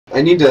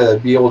I need to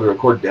be able to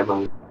record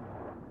demos.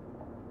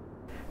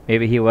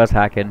 Maybe he was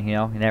hacking, you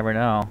know, you never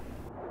know.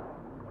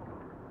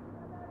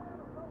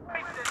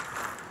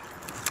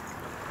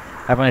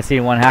 I've only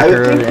seen one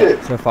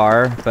hacker so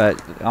far,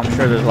 but I'm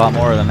sure there's a lot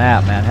more than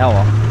that, man. Hell.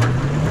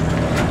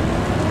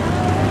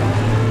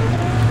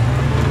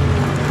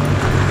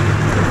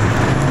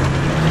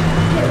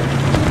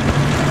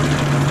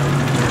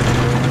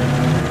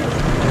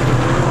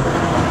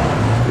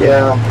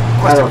 Yeah,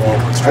 I don't know.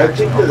 I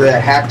think that the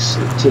hacks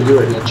to do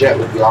it in a jet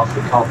would be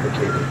awfully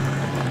complicated.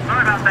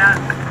 Sorry about that.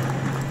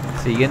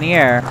 See you in the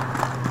air.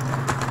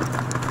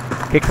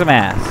 Kick some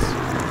ass.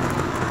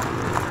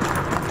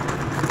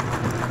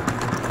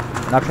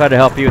 I'll try to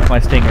help you with my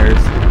stingers.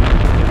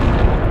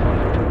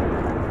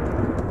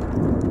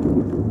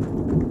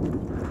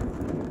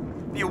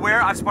 Be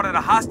aware, I've spotted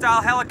a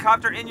hostile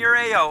helicopter in your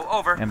AO.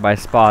 Over. And by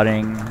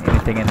spotting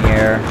anything in the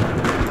air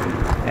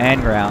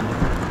and ground.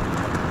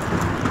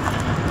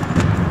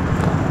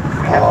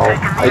 Oh,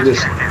 I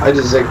just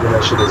think that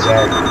I should have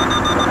zagged.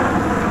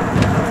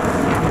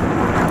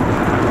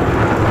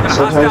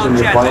 Sometimes when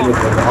you're playing with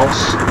the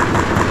mouse,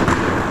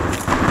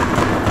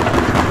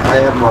 I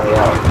have my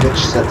pitch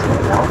set to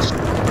my mouse.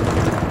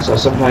 So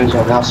sometimes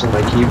my mouse and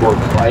my keyboard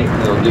fight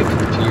and it'll get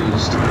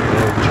confused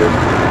and jerk.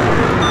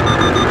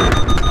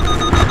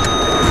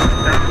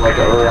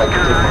 Or I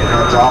could take my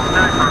hands off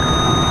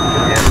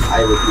and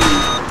I would be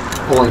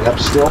pulling up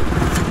still.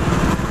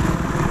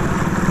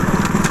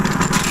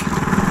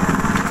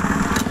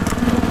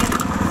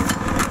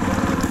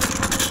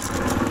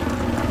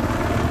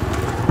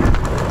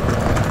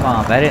 Come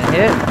on, that didn't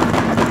hit.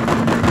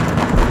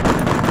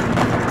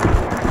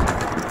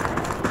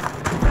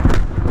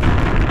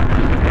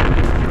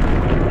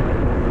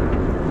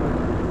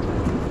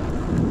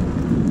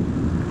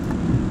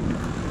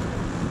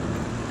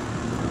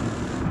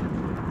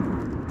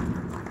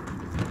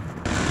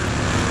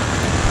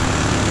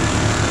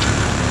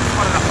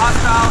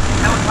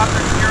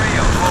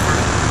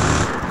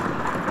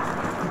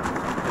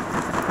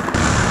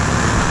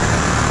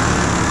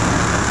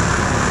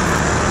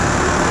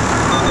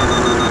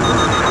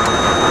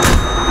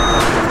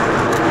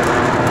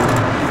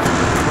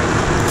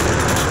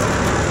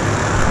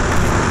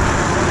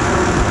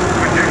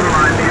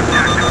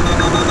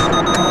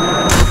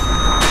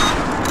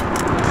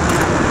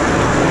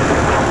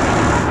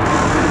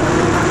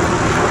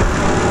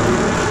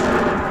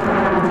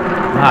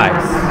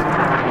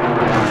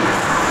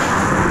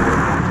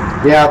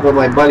 Yeah, but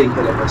my buddy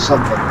hit him with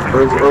something.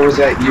 Or was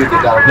that you that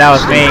got him? That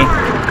was me.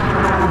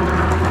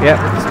 Yep,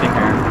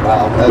 stinger.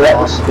 Wow, that's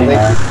awesome. Thank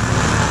you.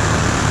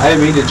 I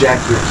didn't mean to jack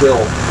your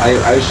kill. I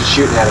was just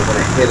shooting at him when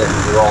I hit him,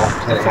 and we were all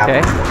kind of happy.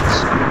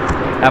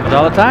 Happens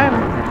all the time.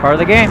 Part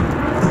of the game.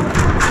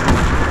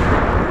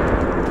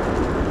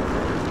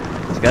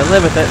 Just gotta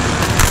live with it.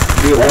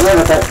 You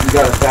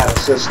got a fat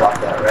assist off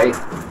that, right?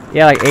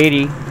 Yeah, like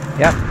 80.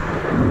 Yep.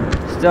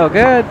 Still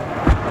good.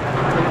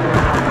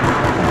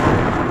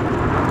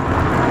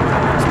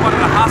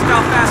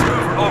 Hostile fast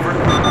mover, over.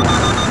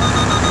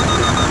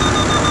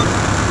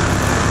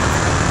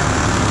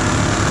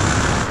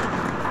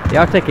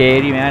 Yeah, I'll take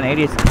 80, man.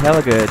 80 is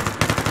hella good.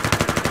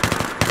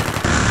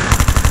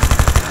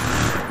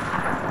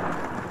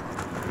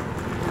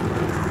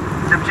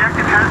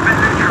 Objective has been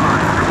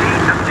neutralized.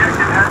 Repeat,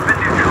 objective has been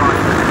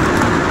neutralized.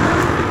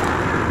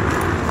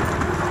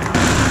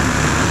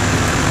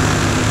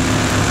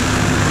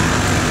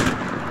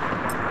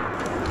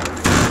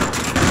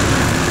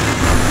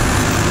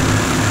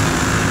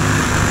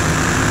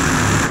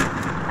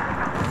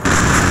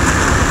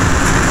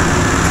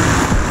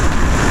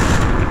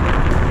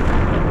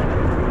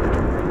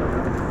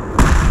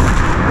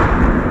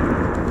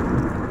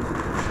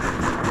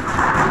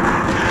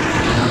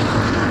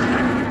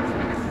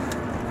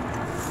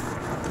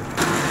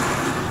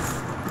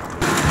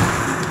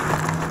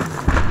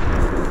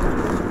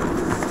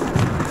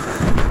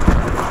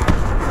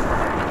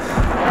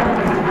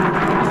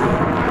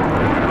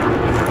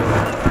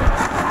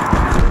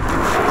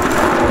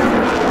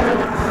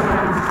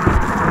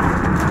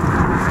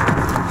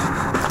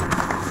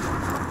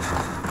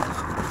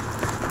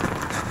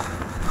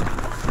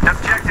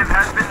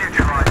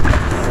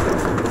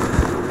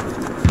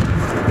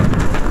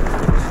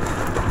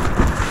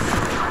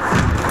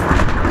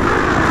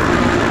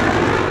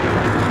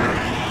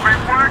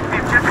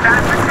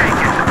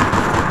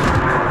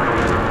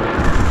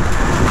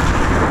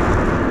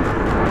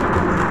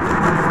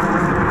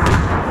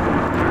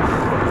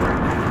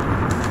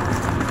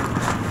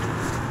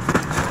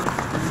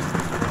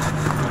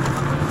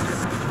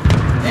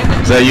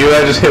 Is that you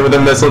I just hit with a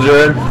missile,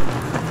 Jared?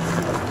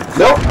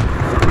 Nope.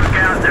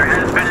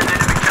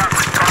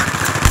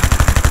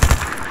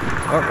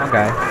 Oh, wrong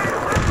guy.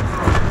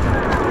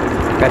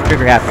 Got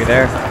trigger happy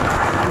there.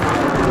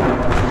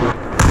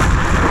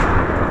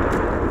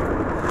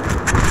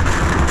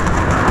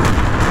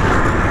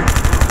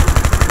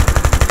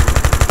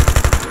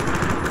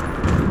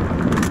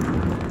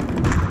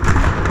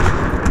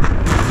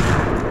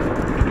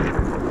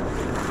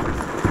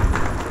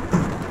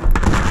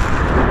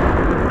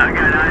 I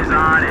got eyes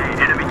on an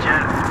enemy jet.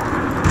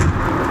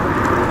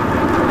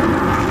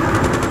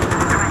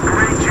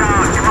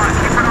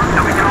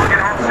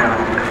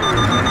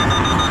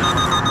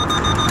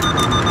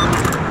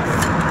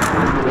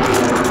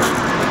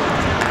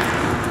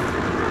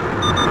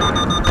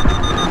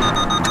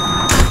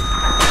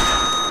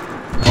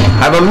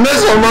 have a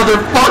missile,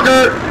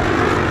 motherfucker!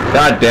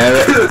 God damn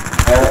it.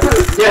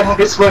 Yeah,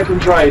 nice fucking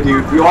try,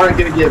 dude. You aren't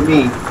gonna get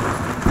me.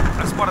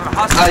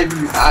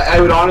 I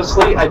would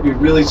honestly, I'd be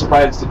really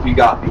surprised if you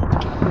got me.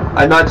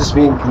 I'm not just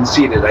being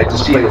conceited, I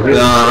just play really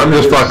I'm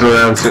just fucking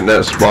around sitting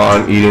at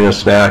spawn, eating a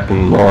snack,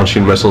 and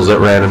launching missiles at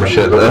random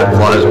shit that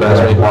flies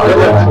past me. I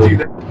like to do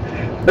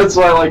that. That's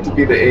why I like to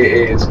be the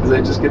AAs, because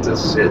I just get to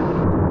sit.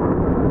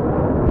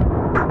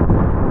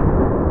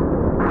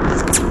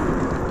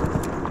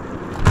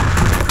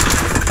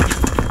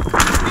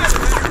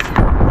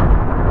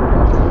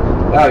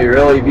 Wow, your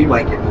LAV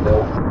might get me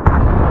though.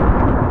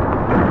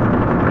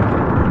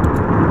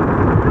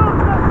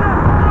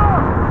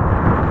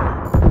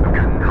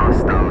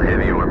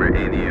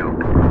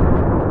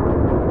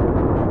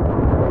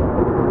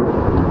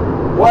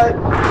 What?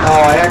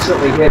 Oh, I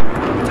accidentally hit.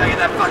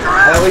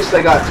 At least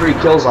I got 3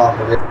 kills off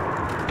of it.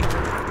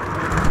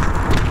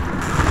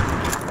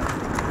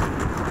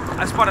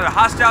 I spotted a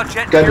hostile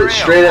jet. Got it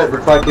straight at the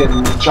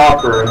fucking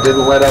chopper and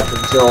didn't let up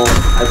until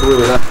I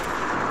blew it up.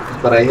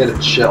 But I hit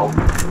its shell.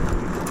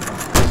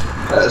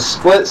 A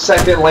split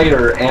second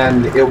later,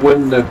 and it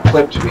wouldn't have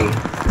clipped me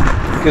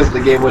because the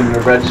game wouldn't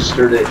have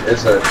registered it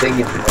as a thing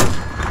anymore.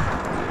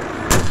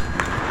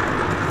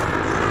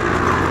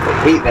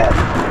 I hate that.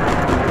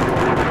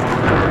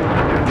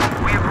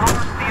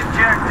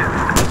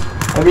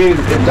 I mean, if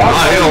you don't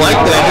like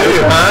that, do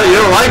you, huh? You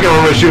don't like it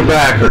when we shoot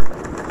back.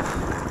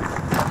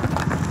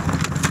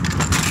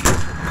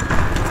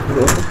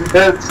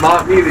 It's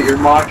not me that you're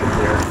mocking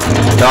there.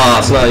 No,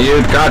 it's not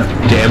you. God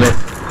damn it.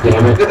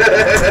 Damn it.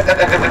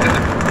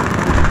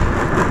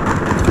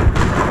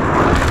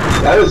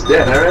 I was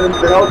dead. I ran into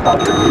the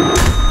helicopter.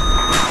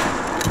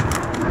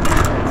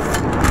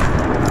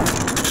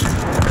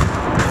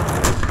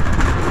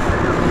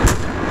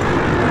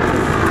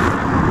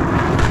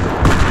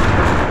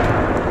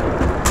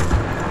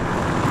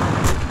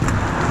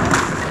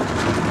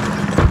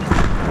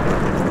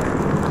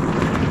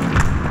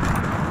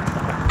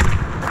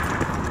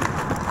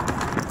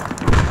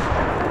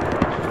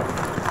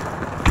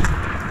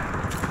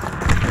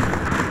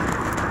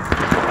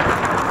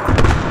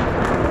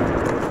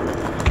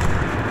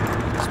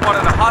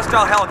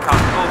 Hostile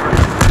helicopter, over.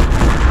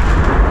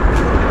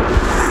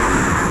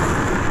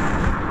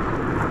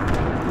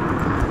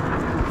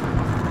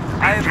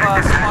 I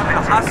have spotted a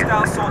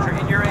hostile soldier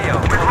in your AO.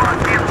 We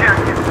lost the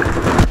objective.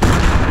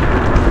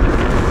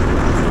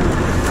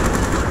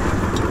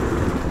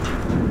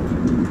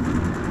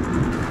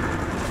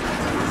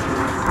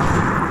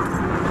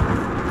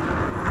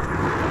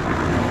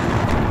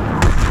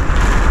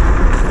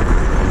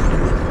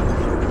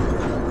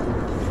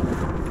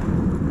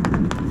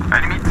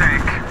 Enemy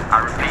tank. I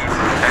repeat,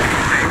 enemy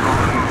tank on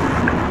the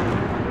move.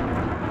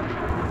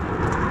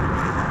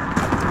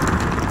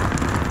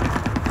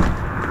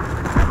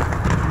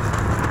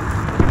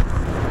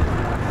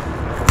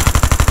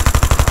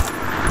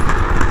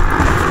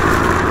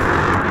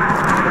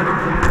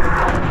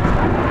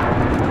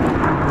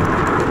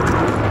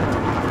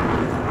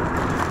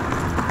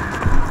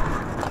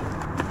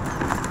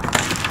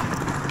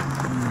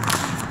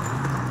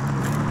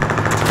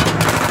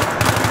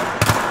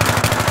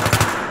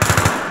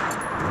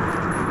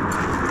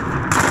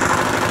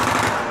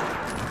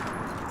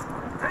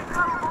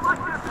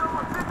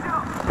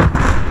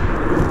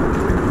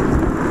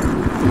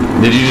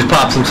 Did you just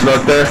pop some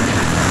smoke there?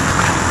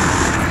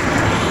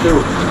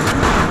 Dude.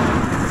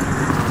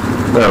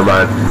 Never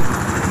mind.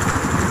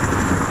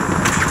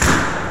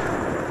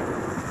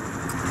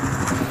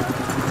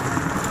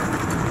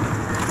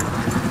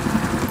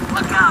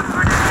 Look out,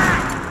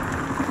 grenade!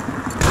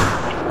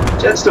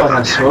 Jets don't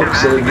have smoke,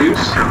 silly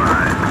goose.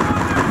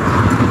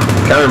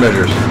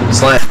 Countermeasures.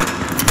 Slam.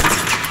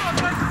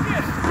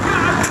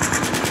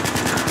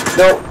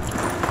 Nope.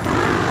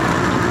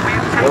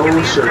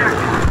 No,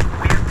 sir.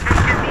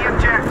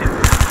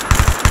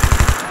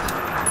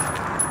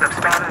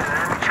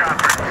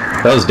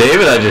 That was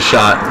David I just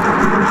shot.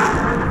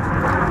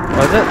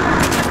 Was it?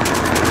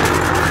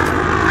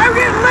 I'm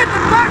getting lit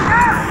the fuck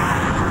up!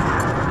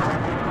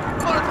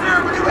 What a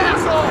terrible new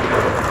asshole!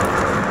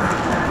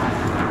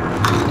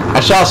 I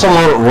shot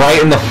someone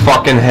right in the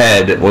fucking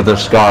head with a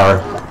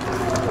scar.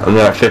 I'm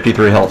at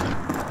 53 health.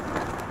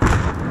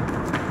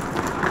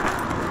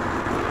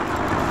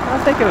 I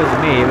don't think it was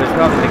me. It was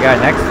probably the guy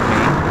next to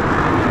me.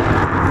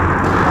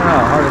 I don't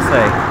know. Hard to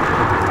say.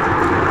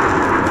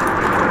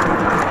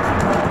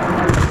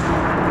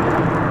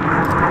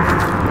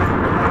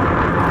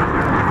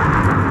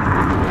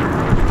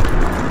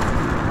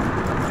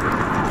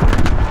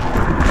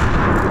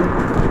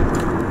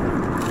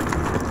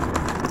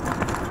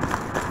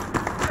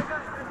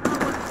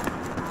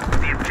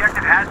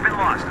 Has been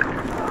lost.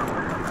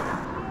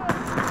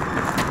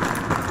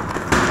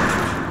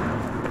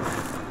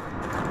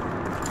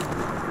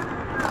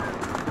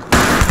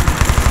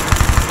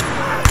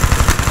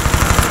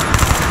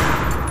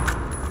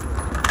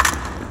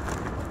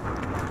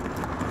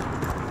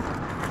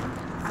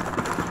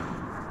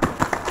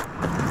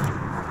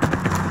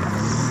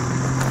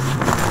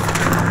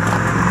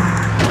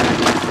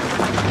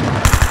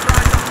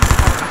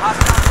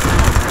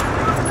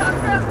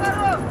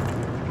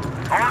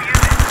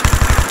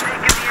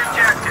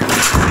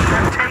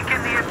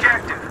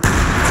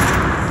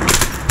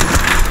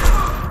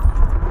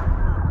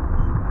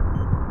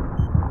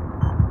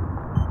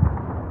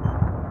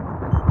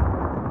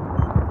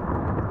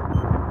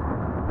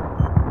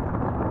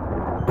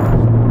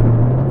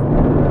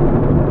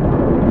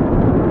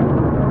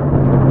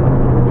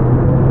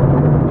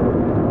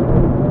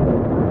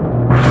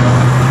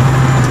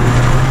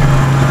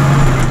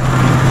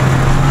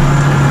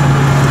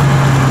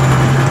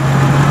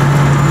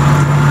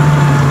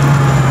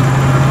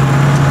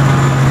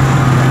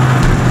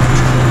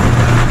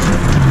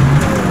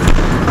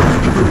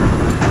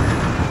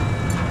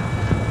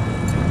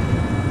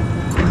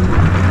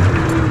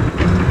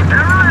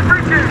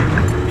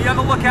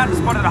 out and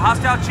spotted a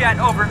hostile jet.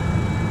 Over.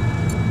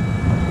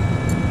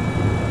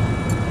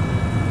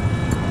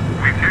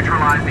 We've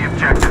neutralized the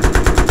objective.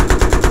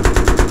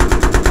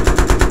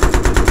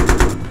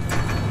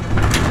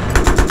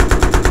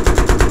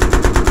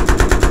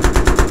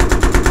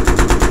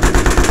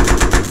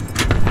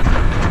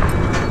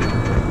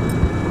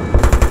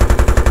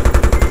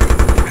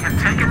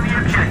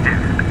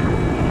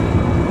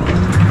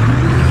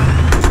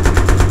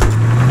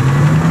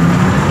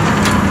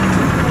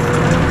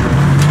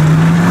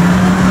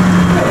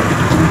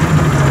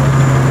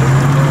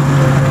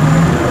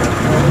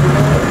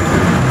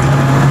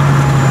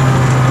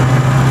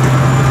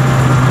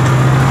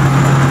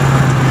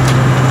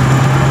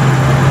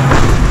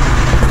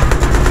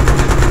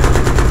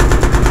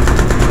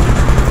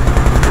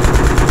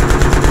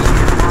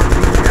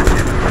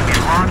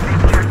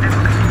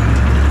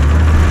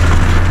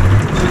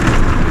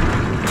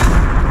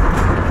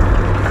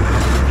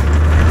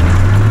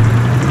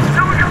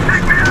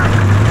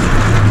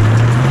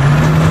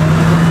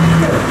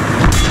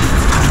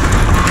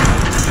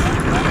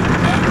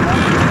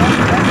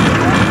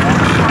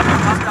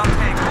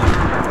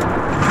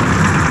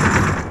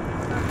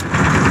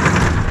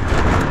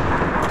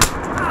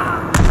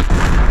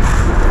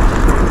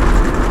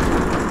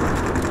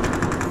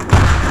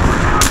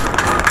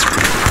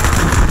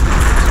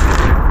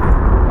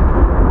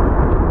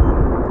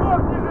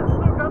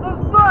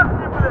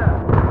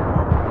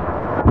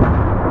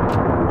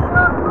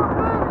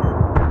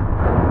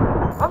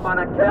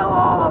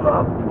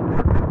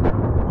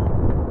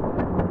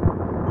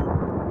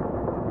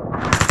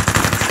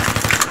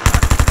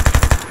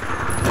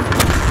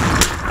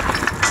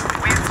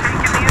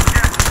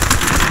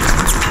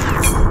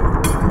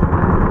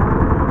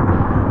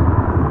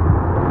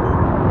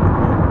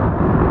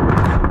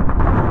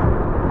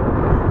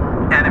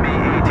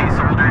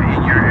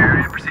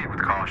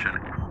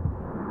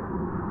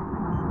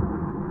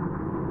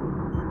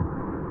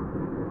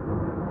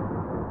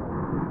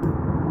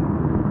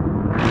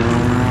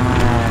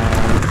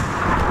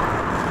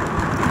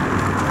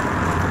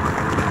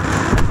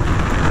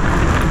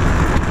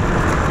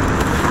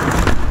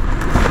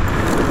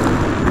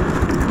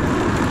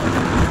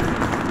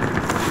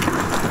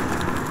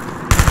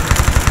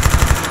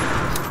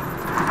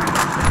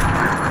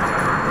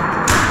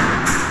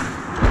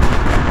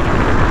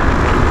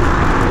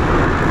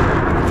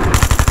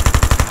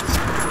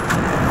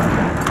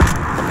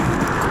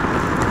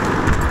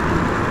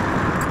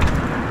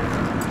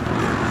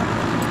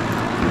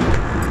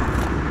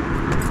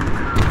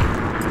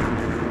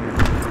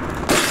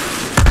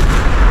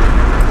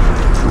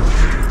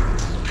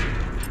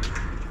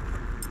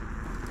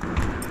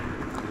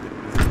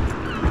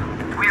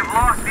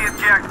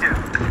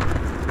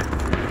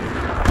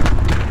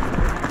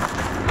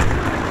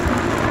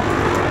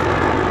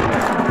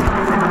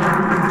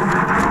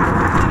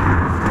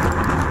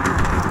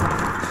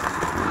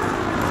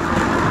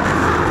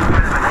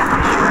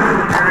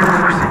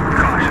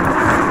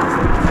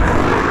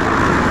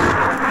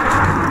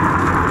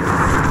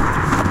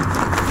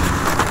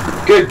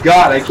 Good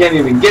God, I can't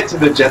even get to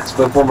the jets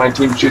before my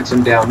team shoots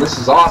them down. This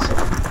is awesome.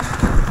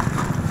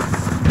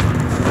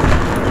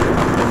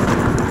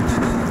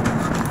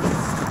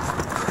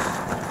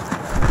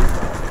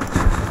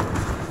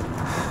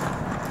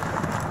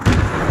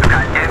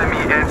 Got enemy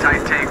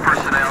anti-tank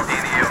personnel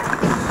in you.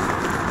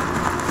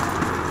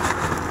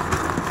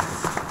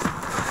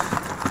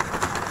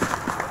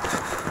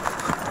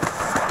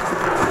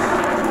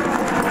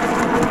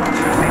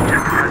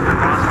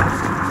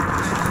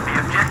 The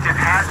objective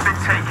has been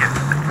taken.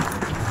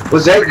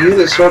 Was that you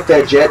that struck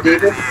that jet,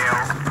 David?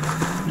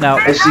 No.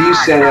 I see you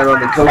standing out on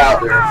the coast out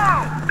there.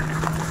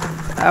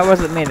 That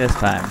wasn't me this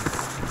time.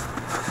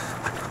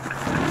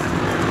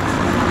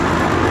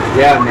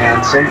 Yeah,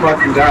 man, some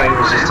fucking guy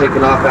was just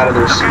taking off out of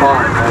their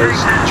spawn. I was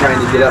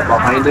trying to get up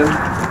behind him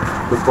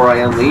before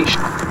I unleashed.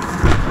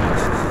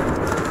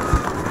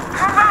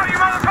 Come out, you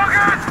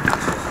motherfuckers!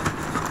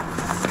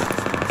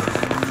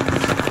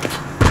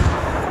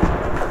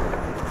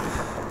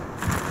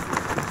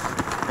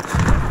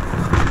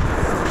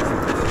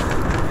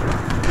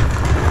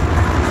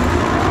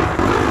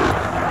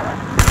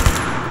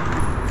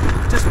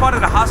 Just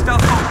spotted a hostile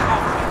phone.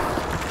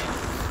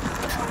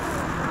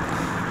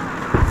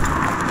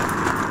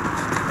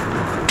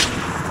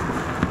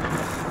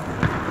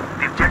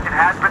 The objective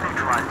has been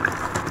neutralized.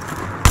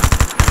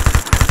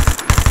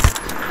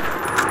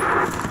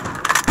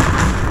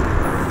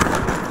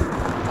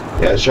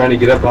 Yeah, I was trying to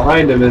get up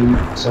behind him and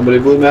somebody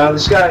blew him out of the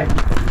sky.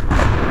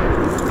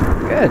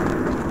 Good.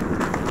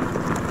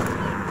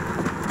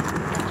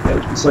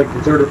 Yeah, it's like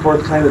the third or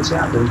fourth time it's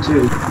happened,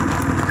 too.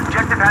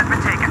 Objective has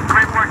been taken.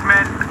 Great work,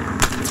 men.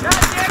 God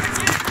damn it,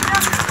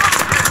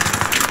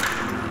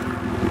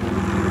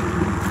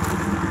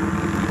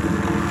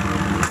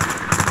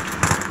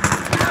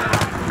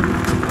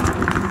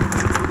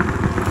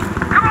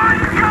 come on,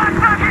 you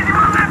cocksuckers! You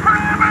won't live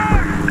forever!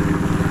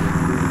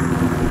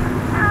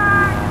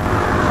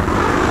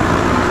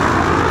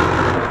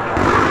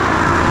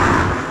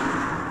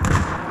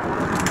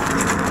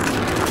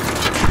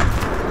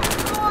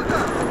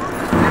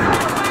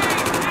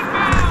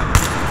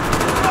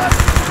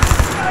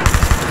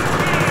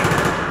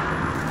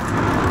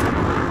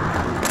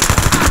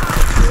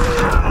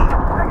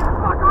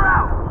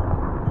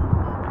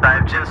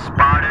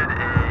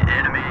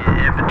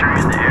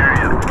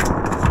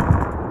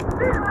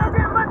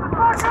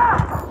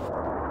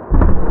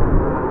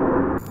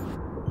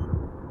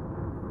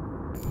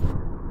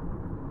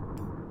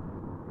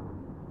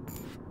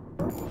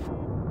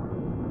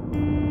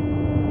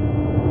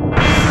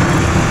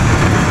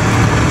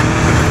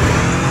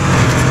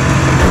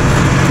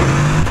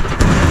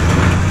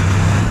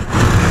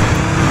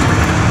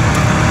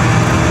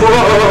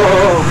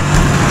 Whoa!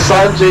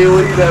 Sanjay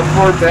Lee, that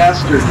poor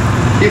bastard.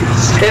 He was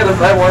standing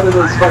by one of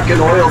those fucking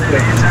oil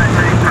tanks.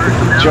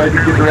 Tried to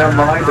get around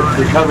behind him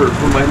to cover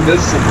from my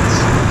missiles.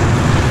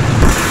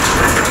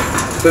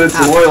 But it's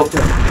an oil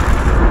tank.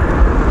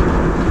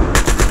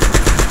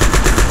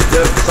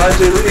 Yep,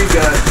 Sanjay Lee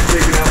got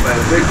taken out by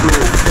a big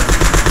bull.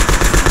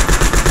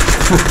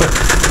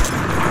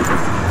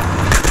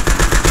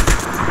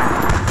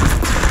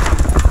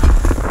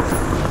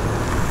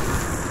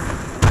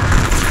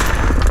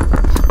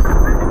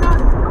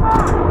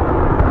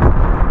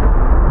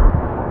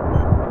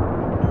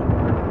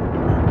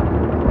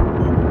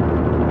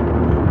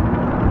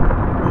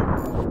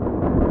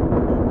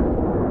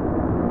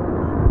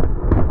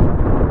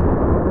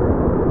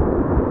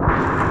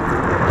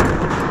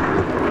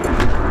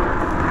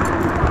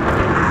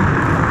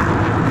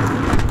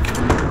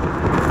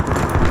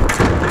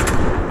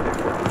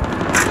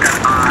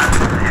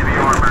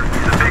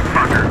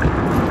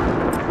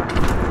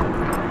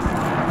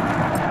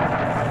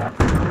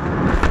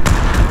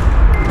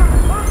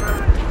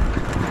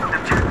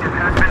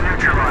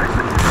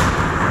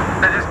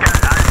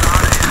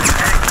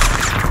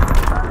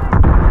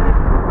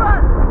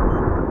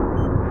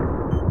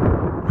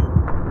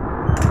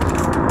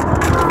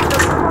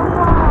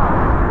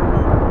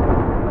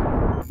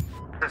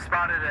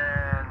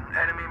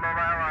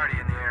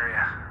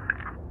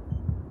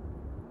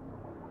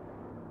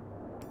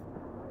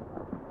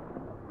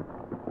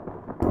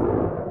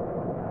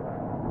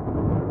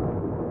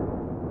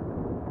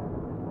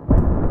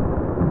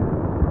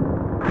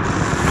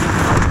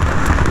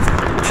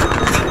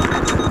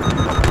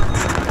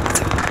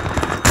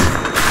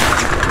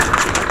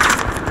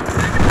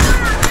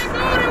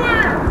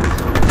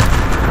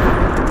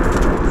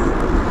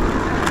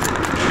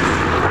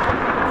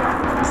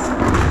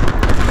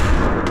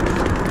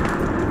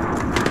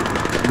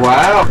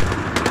 Wow.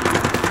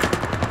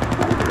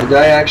 The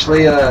guy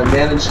actually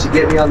managed to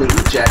get me on the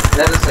eject.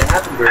 That doesn't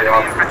happen very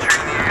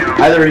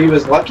often. Either he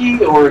was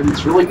lucky or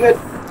he's really good.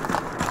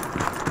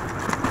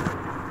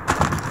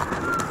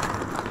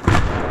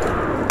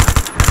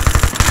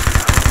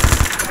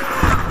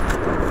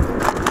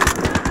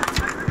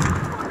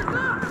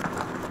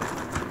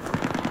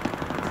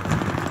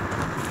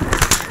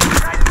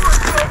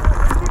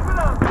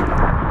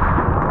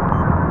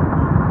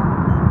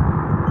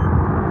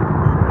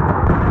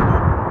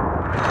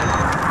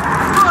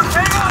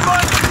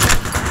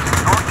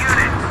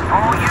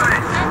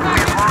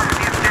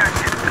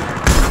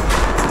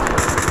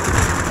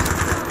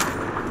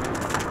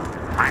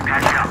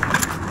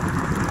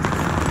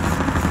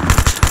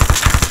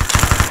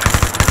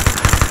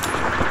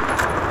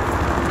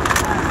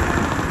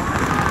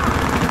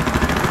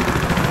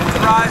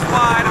 Rise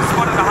wide. I've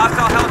spotted a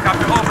hostile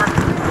helicopter. Over.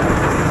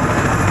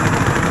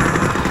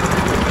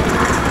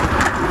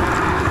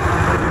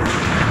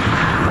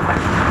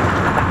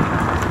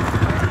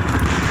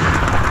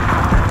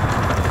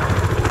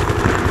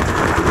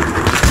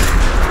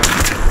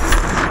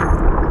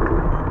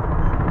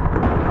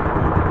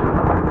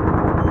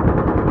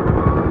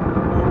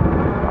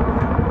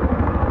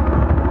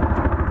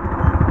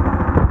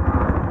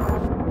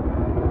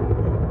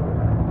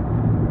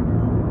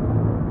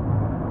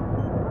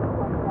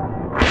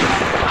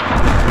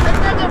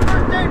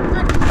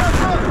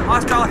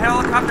 Hostile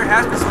helicopter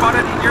has been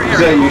spotted in your area. Is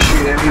that you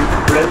shooting at me,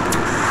 Fred?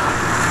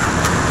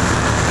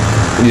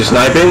 You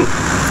sniping?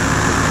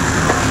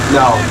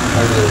 No.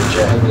 I didn't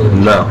check.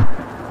 No.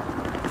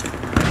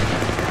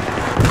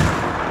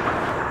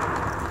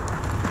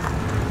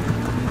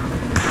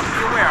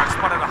 Be aware, I've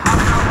spotted a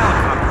hostile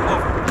helicopter.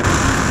 Over.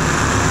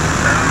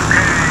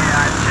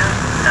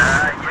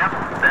 Okay, yep,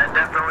 that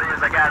definitely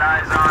is. I got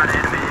eyes on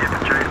enemy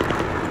infantry.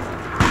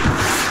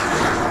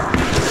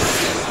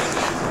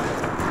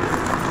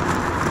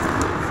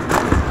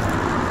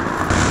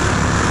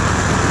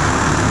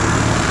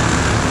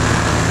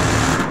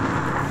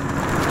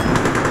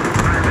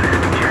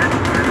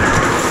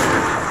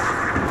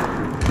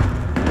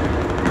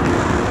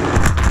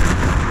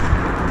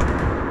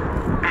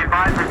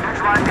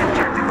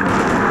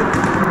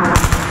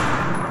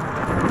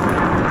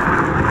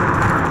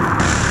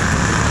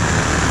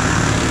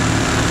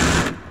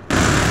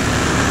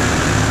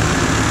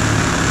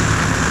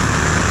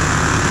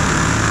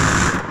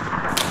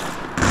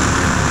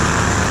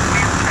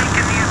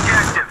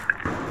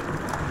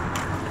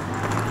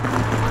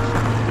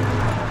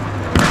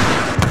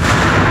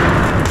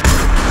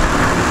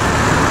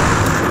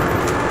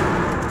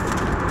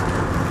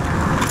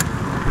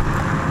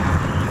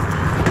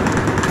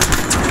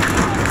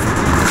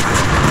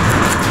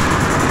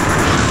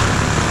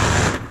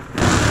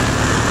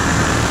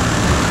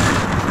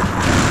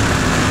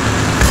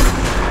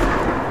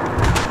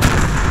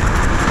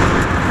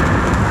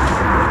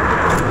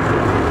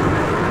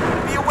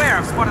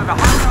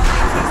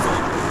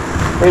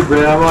 Hey,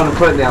 Brett, I'm on the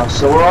foot now,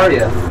 so where are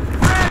you?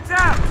 Hands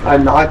out!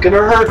 I'm not gonna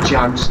hurt you,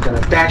 I'm just gonna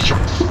bash your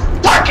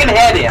fucking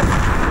head in!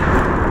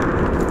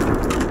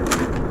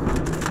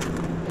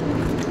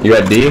 You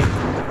got D?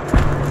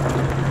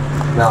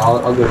 No,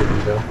 I'll go to D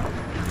though.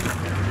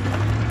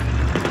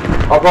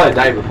 I'll probably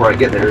die before I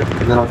get there,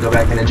 and then I'll go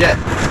back in a jet.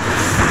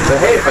 But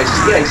hey, if I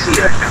see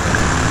you.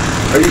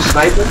 Are you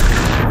sniping?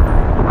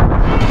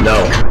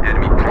 No.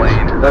 Enemy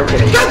plane.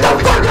 Okay. Get the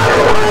fuck out of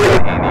the way!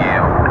 In the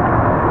air.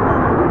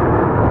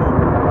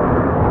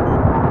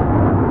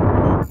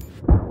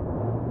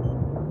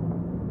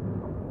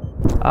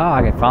 Oh,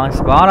 I can finally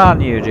spawn on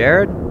you,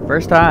 Jared.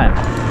 First time.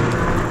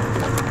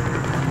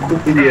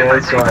 Yeah,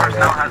 that's alright,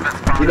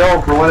 man. You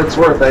know, for what it's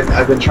worth,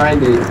 I've been trying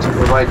to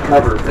provide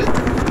cover, but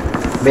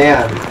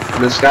man,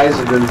 the skies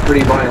have been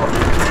pretty violent.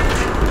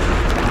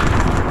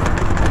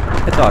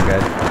 It's all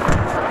good.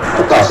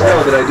 Just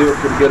know that I do it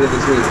pretty good in the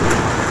team.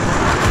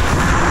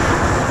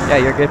 Yeah,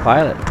 you're a good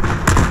pilot.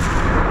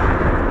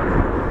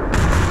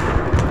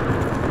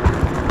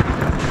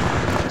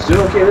 It's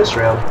doing okay this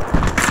round.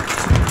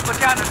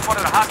 Look out, there's one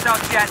of the hostile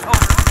jet. Over.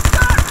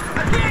 Ah,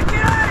 I can't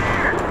get out of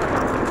here!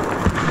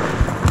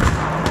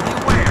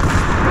 Beware.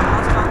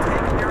 Hostile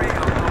taking your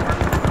AO.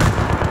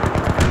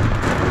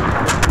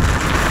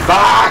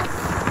 Fuck!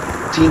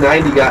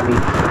 T90 got me.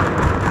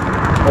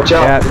 Watch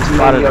out, Yeah, the T90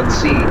 spotted. on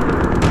C.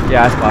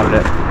 Yeah, I spotted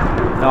it.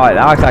 No,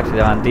 now it's actually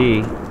on D.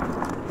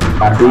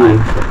 If I,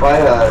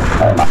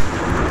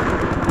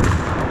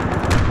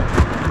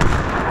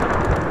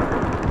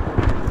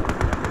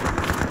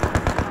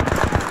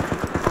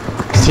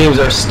 Teams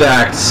are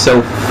stacked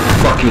so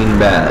fucking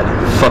bad.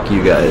 Fuck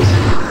you guys.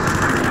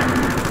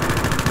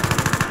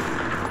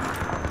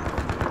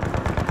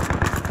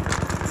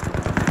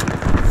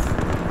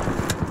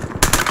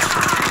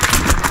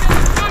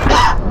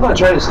 I'm not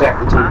trying to stack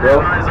the team, bro.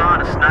 Eyes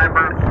on a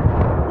sniper.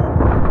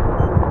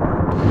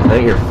 I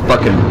think you're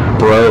fucking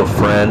bro,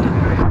 friend.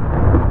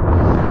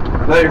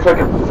 I'm not your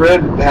fucking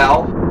friend,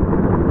 pal.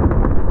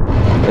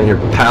 And your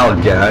pal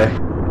guy.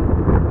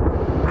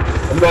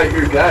 I'm not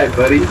your guy,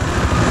 buddy.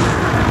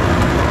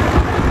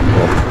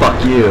 Well,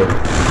 fuck you.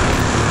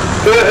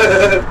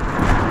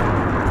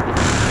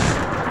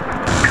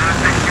 Can I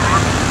pick you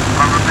up?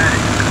 I'm a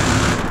medic.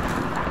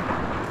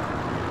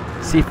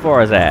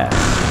 C4 is ass.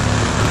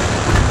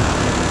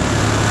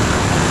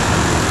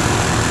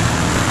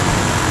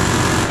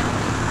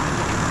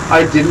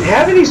 I didn't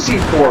have any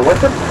C4,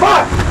 what the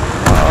fuck?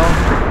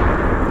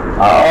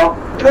 Uh-oh.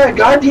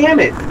 God damn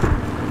it.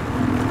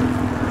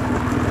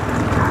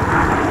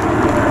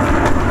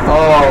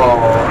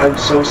 Oh, I'm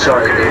so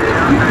sorry, David.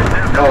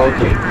 Oh,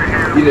 okay.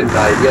 You didn't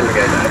die, the other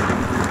guy died.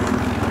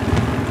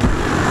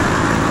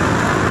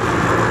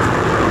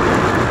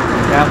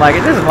 Yeah, I'm like,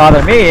 it doesn't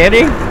bother me,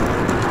 Andy.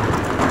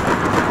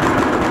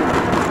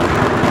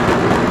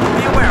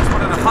 Beware, it's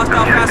one of the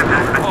hostile fast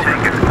movers. Over.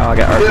 Oh, I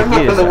got I'm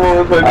not RPGs. the one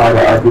with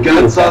my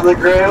guns on the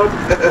ground.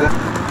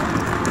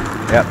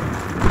 Yep.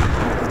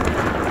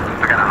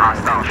 I got a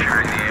hostile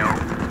shooting the AO.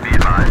 Be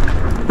advised.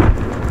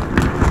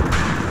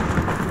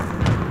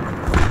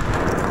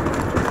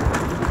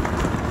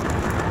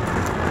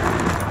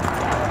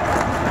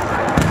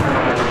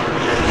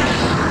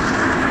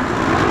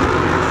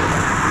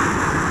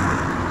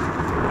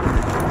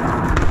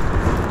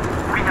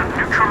 We have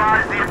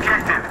neutralized the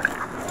objective.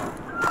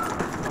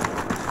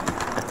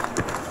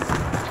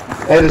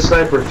 I had a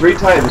sniper 3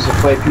 times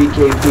with my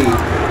PKP.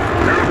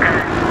 Okay.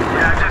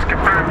 Yeah, I just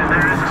confirmed that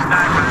there is a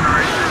sniper in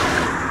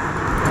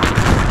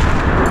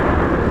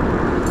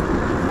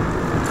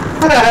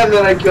our And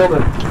then I killed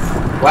him.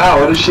 Wow,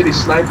 what a shitty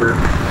sniper.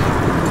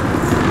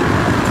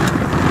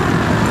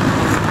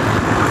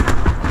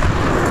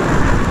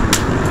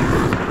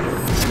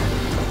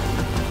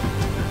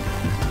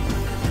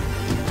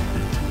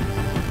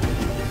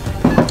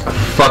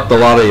 Fucked a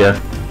lot of you.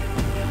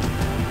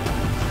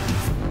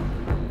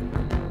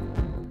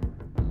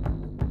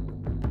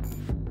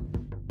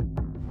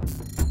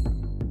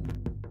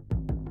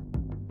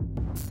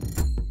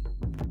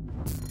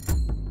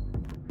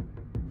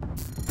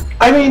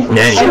 I mean,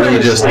 Yeah, you really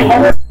just-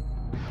 seriously,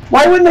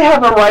 why wouldn't they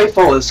have a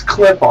rifle as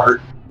clip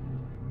art?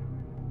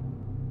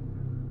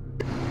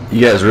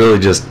 You guys really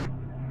just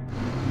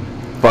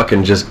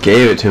fucking just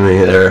gave it to me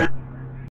there.